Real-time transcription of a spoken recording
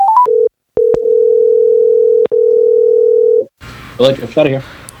Let's get out of here.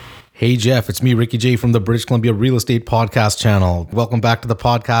 Hey Jeff, it's me, Ricky J from the British Columbia Real Estate Podcast channel. Welcome back to the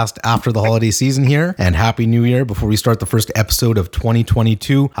podcast after the holiday season here, and Happy New Year before we start the first episode of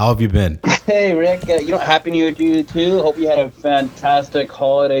 2022. How have you been? Hey Rick, Happy New Year to you too. Hope you had a fantastic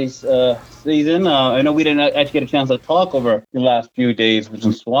holidays season. I know we didn't actually get a chance to talk over the last few days with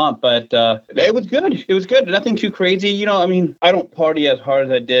some swamp, but it was good. It was good. Nothing too crazy. I don't party as hard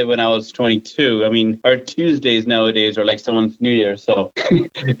as I did when I was 22. Our Tuesdays nowadays are like someone's New Year, so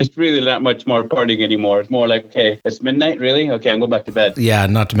it's really not much more partying anymore. It's more like, okay, it's midnight, really? Okay, I'm going back to bed. Yeah,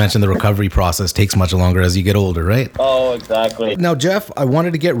 not to mention the recovery process takes much longer as you get older, right? Oh, exactly. Now, Jeff, I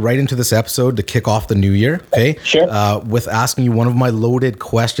wanted to get right into this episode to kick off the new year, okay? Sure. With asking you one of my loaded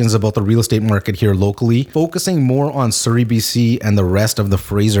questions about the real estate market here locally, focusing more on Surrey, BC and the rest of the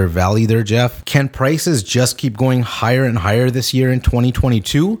Fraser Valley there, Jeff. Can prices just keep going higher and higher this year in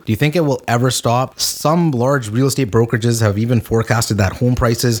 2022? Do you think it will ever stop? Some large real estate brokerages have even forecasted that home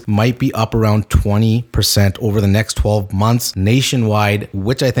prices might be up around 20% over the next 12 months nationwide,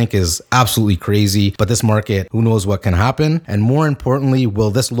 which I think is absolutely crazy. But this market, who knows what can happen? And more importantly,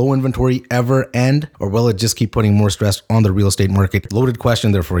 will this low inventory ever end, or will it just keep putting more stress on the real estate market? Loaded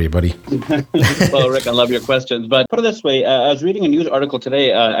question there for you, buddy. Well, Rick, I love your questions, but put it this way. I was reading a news article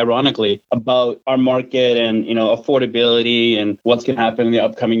today, ironically, about our market and, affordability and what's going to happen in the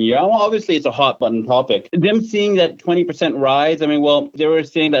upcoming year. Well, obviously, it's a hot button topic. Them seeing that 20% rise, they were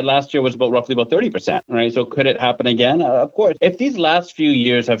saying that last year was roughly about 30%, right? So could it happen again? Of course. If these last few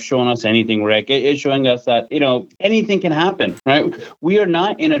years have shown us anything, Rick, it's showing us that, anything can happen, right? We are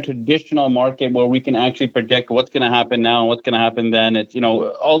not in a traditional market where we can actually predict what's going to happen now and what's going to happen then. It's,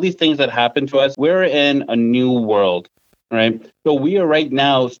 all these things that happen to us. We're in a new world, right? So we are right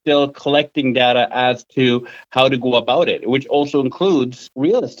now still collecting data as to how to go about it, which also includes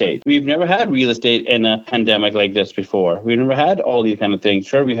real estate. We've never had real estate in a pandemic like this before. We've never had all these kind of things.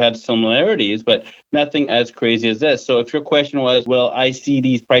 Sure, we've had similarities, but nothing as crazy as this. So if your question was, will I see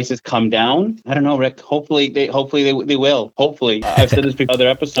these prices come down? I don't know, Rick. Hopefully they will. Hopefully. I've said this in other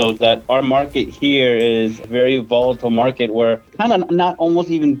episodes that our market here is a very volatile market where kind of not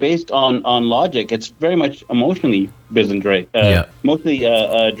almost even based on logic. It's very much emotionally business, right? Mostly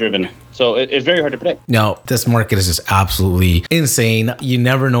driven. So it's very hard to predict. Now, this market is just absolutely insane. You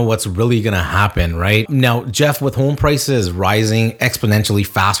never know what's really going to happen, right? Now, Jeff, with home prices rising exponentially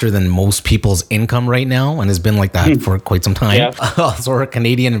faster than most people's income right now, and has been like that for quite some time. Also, our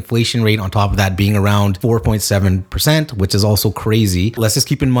Canadian inflation rate on top of that being around 4.7%, which is also crazy. Let's just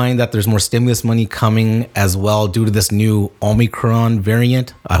keep in mind that there's more stimulus money coming as well due to this new Omicron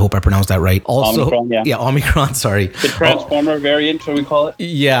variant. I hope I pronounced that right. Also, Omicron, sorry. The Transformer variant, shall we call it?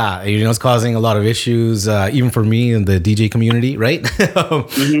 Yeah, it's causing a lot of issues, even for me in the DJ community, right?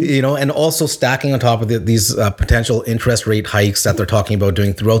 And also stacking on top of these potential interest rate hikes that they're talking about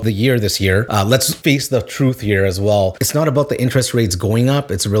doing throughout the year this year. Let's face the truth here as well. It's not about the interest rates going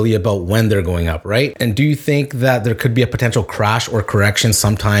up. It's really about when they're going up, right? And do you think that there could be a potential crash or correction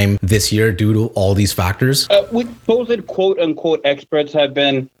sometime this year due to all these factors? We supposed quote unquote experts have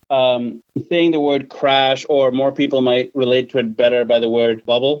been saying the word crash, or more people might relate to it better by the word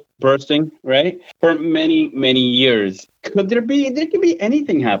bubble bursting, right? For many, many years. There could be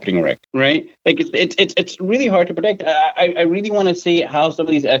anything happening, Rick, right? Like it's really hard to predict. I really want to see how some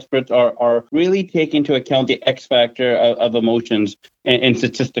of these experts are really taking into account the X factor of emotions in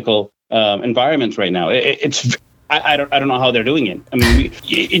statistical environments right now. I don't know how they're doing it.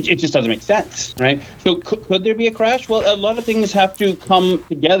 It just doesn't make sense, right? So could there be a crash? Well, a lot of things have to come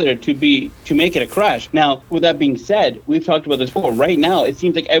together to make it a crash. Now, with that being said, we've talked about this before. Right now, it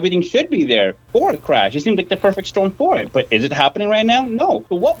seems like everything should be there for a crash. It seems like the perfect storm for it. But is it happening right now? No.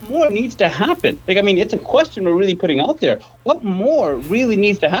 So what more needs to happen? It's a question we're really putting out there. What more really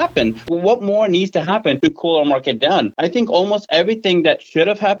needs to happen? What more needs to happen to cool our market down? I think almost everything that should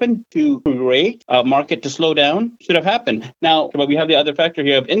have happened to create a market to slow down should have happened. Now, but we have the other factor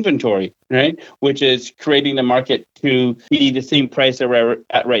here of inventory, right? Which is creating the market to be the same price that we're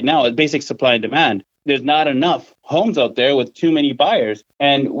at right now, a basic supply and demand. There's not enough homes out there with too many buyers.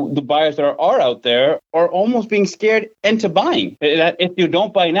 And the buyers that are out there are almost being scared into buying. That if you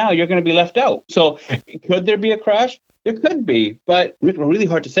don't buy now, you're going to be left out. So could there be a crash? There could be, but it's really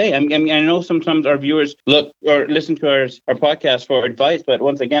hard to say. I know sometimes our viewers look or listen to our podcast for advice, but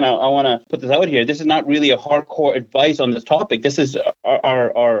once again, I want to put this out here. This is not really a hardcore advice on this topic. This is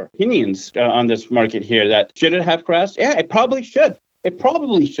our opinions on this market here. That should it have crashed? Yeah, it probably should. It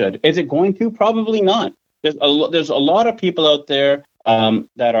probably should. Is it going to? Probably not. There's a lot of people out there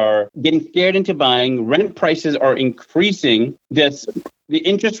that are getting scared into buying. Rent prices are increasing. The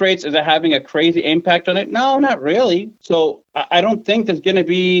interest rates, is it having a crazy impact on it? No, not really. So I don't think there's going to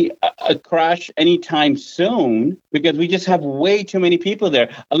be a crash anytime soon, because we just have way too many people there.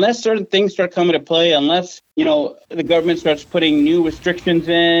 Unless certain things start coming to play, unless, the government starts putting new restrictions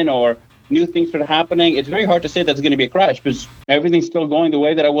in or new things start happening, it's very hard to say that's going to be a crash, because everything's still going the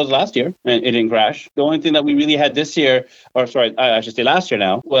way that it was last year, and it didn't crash. The only thing that we really had this year, or sorry, I should say last year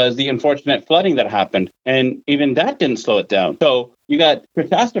now, was the unfortunate flooding that happened. And even that didn't slow it down. So you got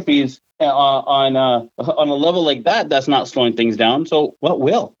catastrophes on a level like that, that's not slowing things down. So what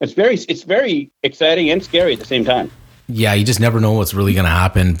will? It's very exciting and scary at the same time. Yeah, you just never know what's really going to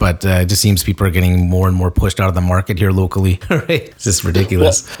happen, but it just seems people are getting more and more pushed out of the market here locally. Right? It's just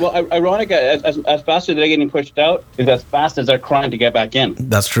ridiculous. Well, ironic, as fast as they're getting pushed out is as fast as they're trying to get back in.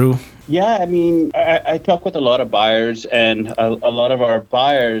 That's true. Yeah, I mean, I talk with a lot of buyers, and a lot of our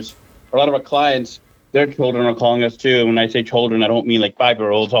buyers, a lot of our clients, their children are calling us too. When I say children, I don't mean like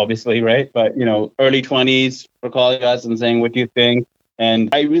 5-year-olds, obviously, right? But, early 20s are calling us and saying, what do you think? And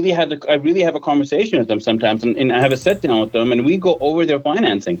I really have a conversation with them sometimes, and I have a sit down with them, and we go over their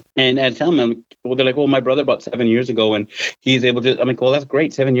financing. And I tell them, they're like, well, my brother bought 7 years ago, and he's able to. I'm like, well, that's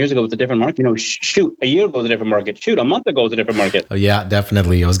great. 7 years ago was a different market. Shoot, a year ago was a different market. Shoot, a month ago was a different market. Oh, yeah,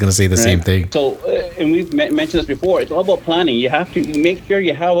 definitely. I was going to say the same thing. So, and we've mentioned this before. It's all about planning. You have to make sure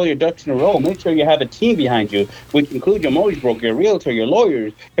you have all your ducks in a row. Make sure you have a team behind you, which includes your mortgage broker, your realtor, your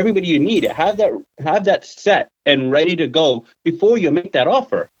lawyers, everybody you need. Have that set and ready to go before you make that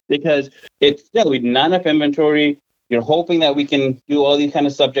offer, because it's still not enough inventory. You're hoping that we can do all these kind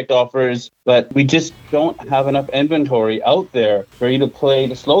of subject offers, but we just don't have enough inventory out there for you to play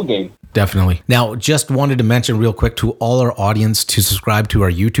the slow game. Definitely. Now, just wanted to mention real quick to all our audience to subscribe to our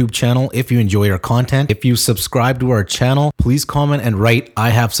YouTube channel if you enjoy our content. If you subscribe to our channel, please comment and write, I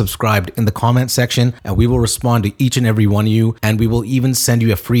have subscribed in the comment section, and we will respond to each and every one of you. And we will even send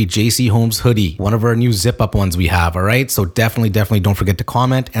you a free JC Homes hoodie, one of our new zip up ones we have. All right. So definitely don't forget to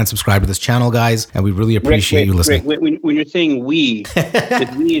comment and subscribe to this channel, guys. And we really appreciate you listening. When you're saying we,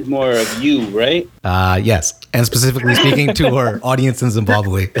 the we is more of you, right? Yes. And specifically speaking to our audience in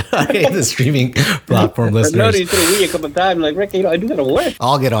Zimbabwe. The streaming platform listeners. I noticed we a couple of times, like, Rick, I do that work.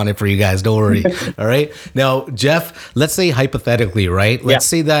 I'll get on it for you guys. Don't worry. All right. Now, Jeff, let's say hypothetically, right? Let's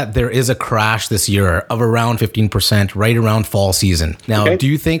say that there is a crash this year of around 15%, right around fall season. Now, do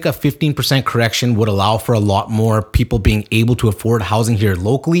you think a 15% correction would allow for a lot more people being able to afford housing here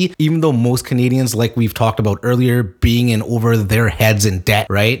locally, even though most Canadians, like we've talked about earlier, being in over their heads in debt,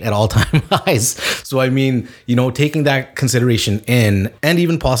 right? At all-time highs. So, I mean, taking that consideration in, and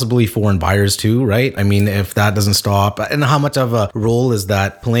even possibly foreign buyers too, right? I mean, if that doesn't stop, and how much of a role is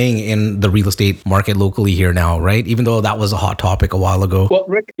that playing in the real estate market locally here now, right? Even though that was a hot topic a while ago. Well,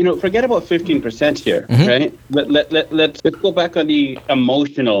 Rick, forget about 15% here, right? Let's go back on the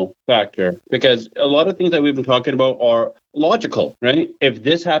emotional factor, because a lot of things that we've been talking about are logical, right? If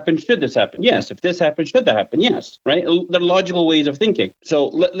this happens, should this happen? Yes. If this happens, should that happen? Yes, right? They're logical ways of thinking. So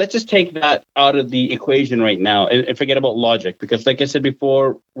let's just take that out of the equation right now and forget about logic, because like I said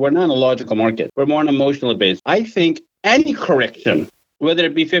before, we're not a logical market. We're more an emotional based. I think any correction, whether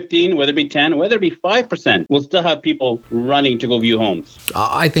it be 15, whether it be 10, whether it be 5%, we'll still have people running to go view homes.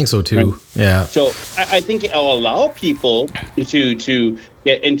 I think so too. Right? Yeah. So I think it'll allow people to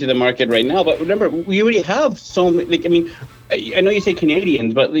get into the market right now. But remember, we already have so many, I know you say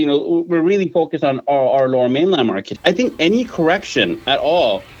Canadians, but we're really focused on our lower mainland market. I think any correction at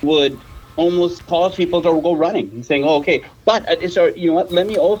all would almost cause people to go running, saying, oh, okay. But let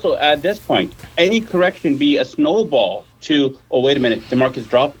me also add this point. Any correction be a snowball to, oh, wait a minute, the market's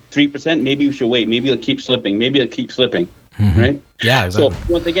dropped 3%. Maybe we should wait. Maybe it'll keep slipping. Right? Yeah, exactly.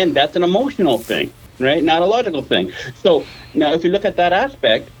 So once again, that's an emotional thing, right? Not a logical thing. So now if you look at that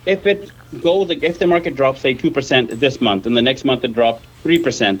aspect, if the market drops, say 2% this month, and the next month it dropped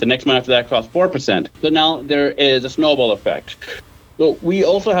 3%, the next month after that drops 4%. So now there is a snowball effect. So we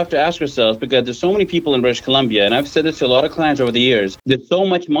also have to ask ourselves, because there's so many people in British Columbia, and I've said this to a lot of clients over the years, there's so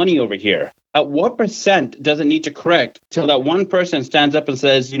much money over here. At what percent does it need to correct till that one person stands up and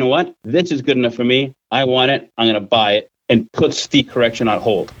says, you know what, this is good enough for me. I want it. I'm going to buy it, and puts the correction on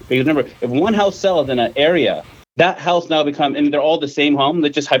hold. Because remember, if one house sells in an area, that house now becomes, and they're all the same home.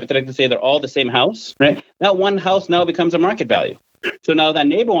 Let's just hypothetically say they're all the same house, right? That one house now becomes a market value. So now that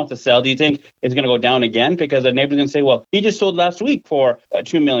neighbor wants to sell, do you think it's going to go down again? Because the neighbor's going to say, well, he just sold last week for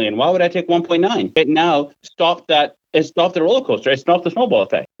 $2 million. Why would I take 1.9? It now stopped that it stopped the roller coaster. It stopped the snowball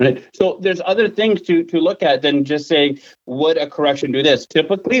effect. Right? So there's other things to look at than just saying, would a correction do this?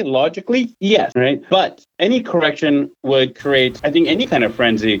 Typically, logically, yes, right? But any correction would create, I think, any kind of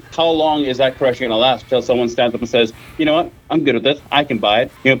frenzy. How long is that correction going to last until someone stands up and says, you know what, I'm good with this. I can buy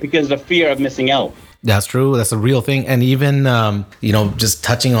it, because the fear of missing out. That's true. That's a real thing. And even, just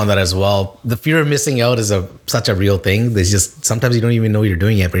touching on that as well, the fear of missing out is such a real thing. There's just, sometimes you don't even know you're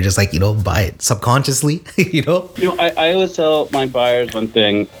doing it, but you're just like, buy it subconsciously, I always tell my buyers one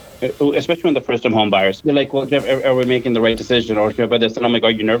thing, especially when the first-time home buyers. They're like, well, Jeff, are we making the right decision? Or should I buy this? And I'm like, are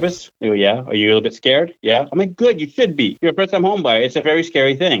you nervous? They go, yeah. Are you a little bit scared? Yeah. I'm like, good, you should be. You're a first-time home buyer. It's a very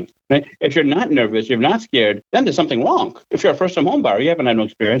scary thing. Right? If you're not nervous, you're not scared, then there's something wrong. If you're a first-time home buyer, you haven't had no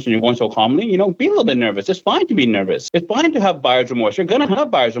experience and you're going so calmly, be a little bit nervous. It's fine to be nervous. It's fine to have buyer's remorse. You're going to have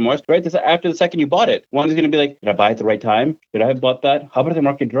buyer's remorse, right? This after the second you bought it. One is going to be like, did I buy it at the right time? Should I have bought that? How about if the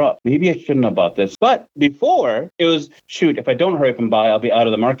market drop? Maybe I shouldn't have bought this. But before, it was, shoot, if I don't hurry up and buy, I'll be out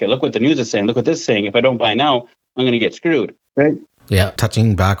of the market. Look what the news is saying. Look what this is saying. If I don't buy now, I'm going to get screwed, right? Yeah,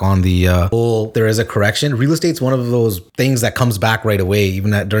 touching back on the whole, there is a correction. Real estate's one of those things that comes back right away,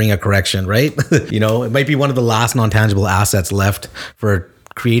 even during a correction, right? It might be one of the last non-tangible assets left for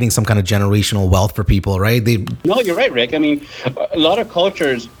creating some kind of generational wealth for people, right? No, you're right, Rick. I mean, a lot of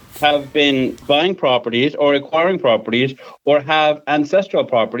cultures have been buying properties or acquiring properties or have ancestral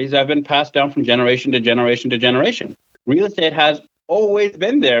properties that have been passed down from generation to generation to generation. Real estate has always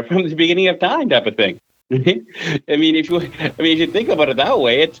been there from the beginning of time, type of thing. If you think about it that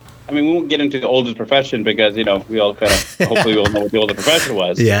way, we won't get into the oldest profession because, we all kind of, hopefully we'll know what the oldest profession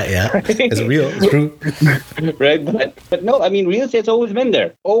was. Yeah. Right? It's real. It's true. Right. But no, real estate's always been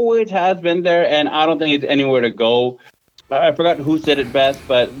there. Always has been there. And I don't think it's anywhere to go. I forgot who said it best,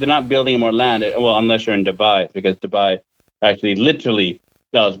 but they're not building more land. Well, unless you're in Dubai, because Dubai actually literally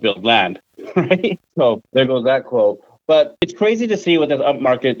does build land. Right. So there goes that quote. But it's crazy to see what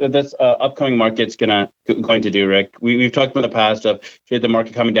this upcoming market's going to do, Rick. We've talked about the past of, should the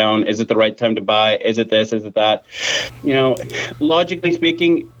market coming down? Is it the right time to buy? Is it this? Is it that? Logically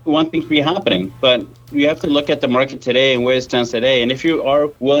speaking, one thing should be happening, but you have to look at the market today and where it stands today. And if you are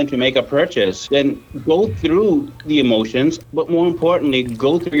willing to make a purchase, then go through the emotions, but more importantly,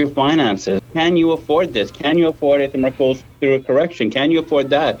 go through your finances. Can you afford this? Can you afford it if the market goes through a correction? Can you afford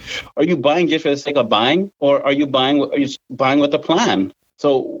that? Are you buying just for the sake of buying, or are you buying with a plan?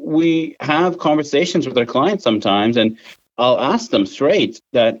 So we have conversations with our clients sometimes, and I'll ask them straight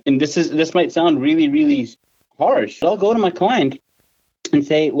that, and this might sound really, really harsh. I'll go to my client and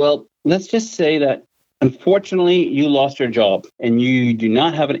say, well, let's just say that unfortunately you lost your job and you do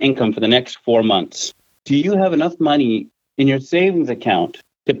not have an income for the next 4 months. Do you have enough money in your savings account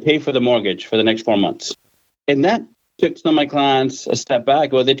to pay for the mortgage for the next 4 months? And that took some of my clients a step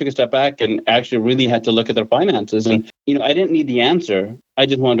back. Well, they took a step back and actually really had to look at their finances. And, I didn't need the answer. I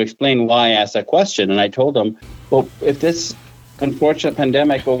just wanted to explain why I asked that question. And I told them, well, if this unfortunate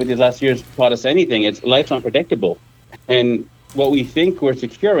pandemic over these last years taught us anything, it's life's unpredictable. And what we think we're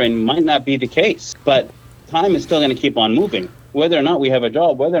securing might not be the case, but time is still going to keep on moving. Whether or not we have a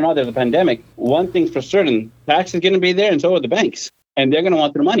job, whether or not there's a pandemic, one thing's for certain, tax is going to be there and so are the banks. And they're going to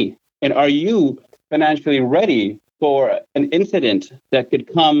want their money. And are you financially ready for an incident that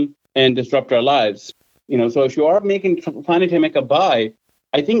could come and disrupt our lives? So if you are planning to make a buy,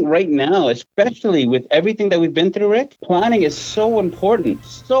 I think right now, especially with everything that we've been through, Rick, planning is so important,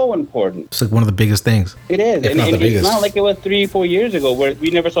 so important. It's like one of the biggest things. It is. And it's not like it was 3-4 years ago where we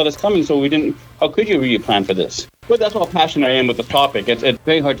never saw this coming, so how could you really plan for this? But that's how passionate I am with the topic. It's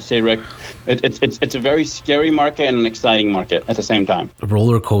very hard to say, Rick. It's a very scary market and an exciting market at the same time. A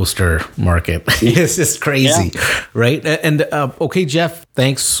roller coaster market. It's just crazy, right? And okay, Jeff,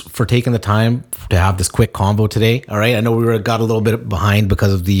 thanks for taking the time to have this quick convo today. All right, I know we got a little bit behind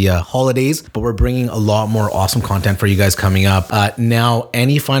because of the holidays, but we're bringing a lot more awesome content for you guys coming up. Now,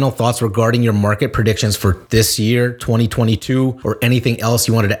 any final thoughts regarding your market predictions for this year, 2022, or anything else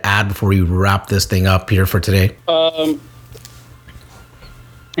you wanted to add before we wrap this thing up here for today?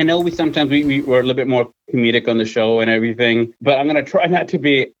 I know we're a little bit more comedic on the show and everything, but I'm going to try not to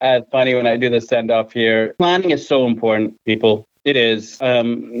be as funny when I do the send-off here. Planning is so important, people. It is.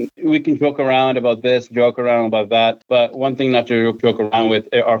 We can joke around about this, joke around about that, but one thing not to joke around with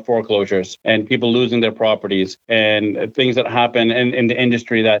are foreclosures and people losing their properties and things that happen in the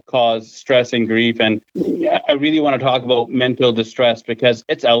industry that cause stress and grief. And I really want to talk about mental distress because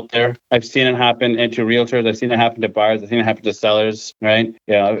it's out there. I've seen it happen to realtors. I've seen it happen to buyers. I've seen it happen to sellers, right?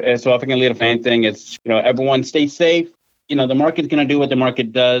 Yeah. So if I can lead a main thing, it's, everyone stay safe. The market's going to do what the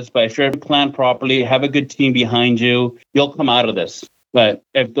market does, but if you're planned properly, have a good team behind you, you'll come out of this. But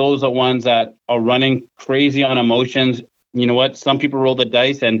if those are ones that are running crazy on emotions, you know what? Some people roll the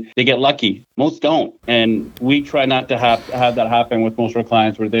dice and they get lucky. Most don't. And we try not to have that happen with most of our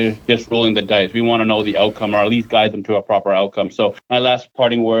clients where they're just rolling the dice. We want to know the outcome or at least guide them to a proper outcome. So my last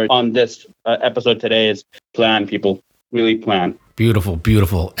parting word on this episode today is plan, people. Really plan. Beautiful,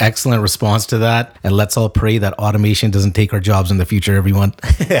 beautiful. Excellent response to that. And let's all pray that automation doesn't take our jobs in the future, everyone.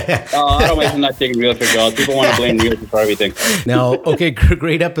 Automation not taking realtor jobs. People want to blame realtor for everything. Now, okay,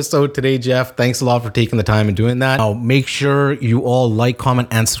 great episode today, Jeff. Thanks a lot for taking the time and doing that. Now, make sure you all like, comment,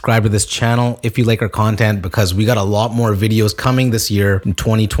 and subscribe to this channel if you like our content, because we got a lot more videos coming this year in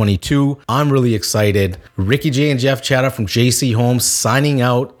 2022. I'm really excited. Ricky J and Jeff Chatta from JC Homes signing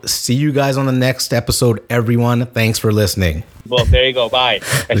out. See you guys on the next episode, everyone. Thanks for listening. Well, there you go. Bye.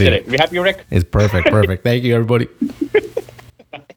 I said it. You happy, Rick? It's perfect. Perfect. Thank you, everybody.